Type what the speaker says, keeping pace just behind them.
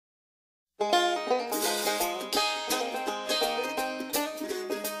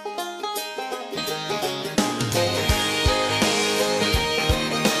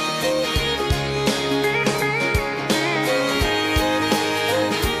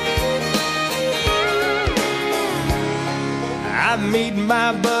I'm meeting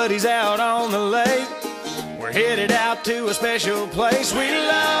my buddies out on the lake. We're headed out to a special place we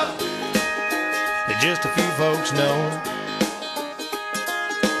love that just a few folks know.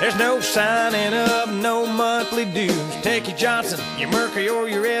 There's no signing up, no monthly dues. Take your Johnson, your Mercury, or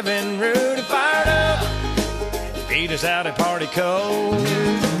your Evan Root and fired up. Meet us out at Party Cove.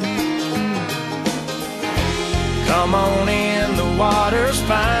 Come on in, the water's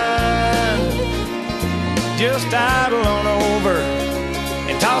fine. Just idle on over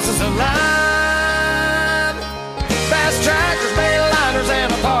and toss us a line. Fast tractors, bail liners,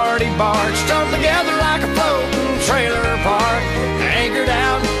 and a party barge strung together like a floating trailer park. Anchored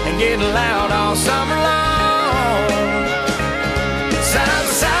out and getting loud all summer long. Side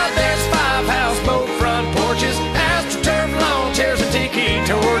by side there's 5 houseboat front porches, AstroTurf lawn chairs and tiki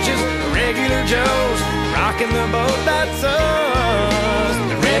torches. Regular Joes rocking the boat, that's us,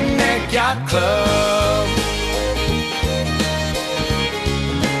 the Redneck Yacht Club.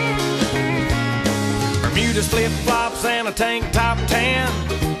 Bermuda's flip-flops and a tank top tan.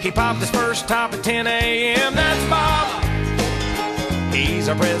 He popped his first top at 10 a.m. That's Bob, he's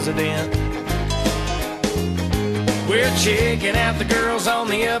our president. We're checking out the girls on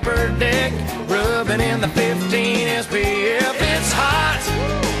the upper deck, rubbing in the 15 SPF. It's hot,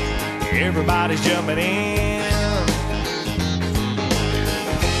 everybody's jumping in.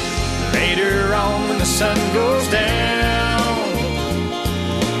 Later on when the sun goes down,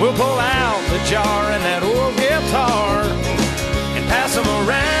 we'll pull out the jar and that old guitar and pass them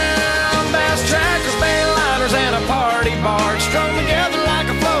around. Bass trackers, bail liners, and a party barge strung together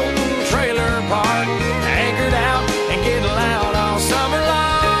like a floating trailer park. Anchored out and getting loud all summer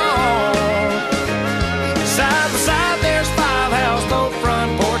long. Side by side there's 5 houseboat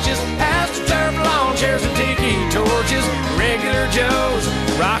front porches, AstroTurf lawn chairs and tiki torches. Regular Joes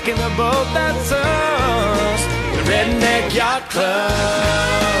rocking the boat, that's us, the Redneck Yacht Club.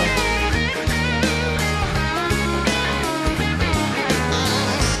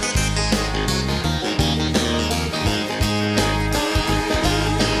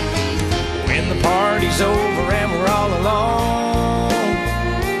 When the party's over and we're all alone,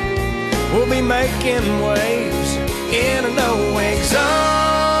 we'll be making waves in a no-wake zone.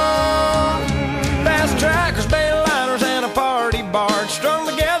 Fast trackers, bail liners, and a party barge strung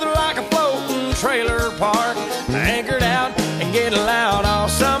together like a floating trailer park. Anchored out and getting loud all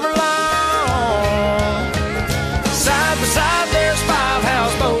summer long. Side by side there's 5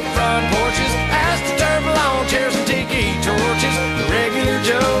 houseboat front porches, AstroTurf lawn chairs and tiki torches. Regular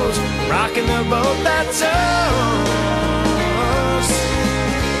Joes rocking the boat, that's us,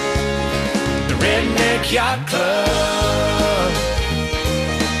 the Redneck Yacht Club.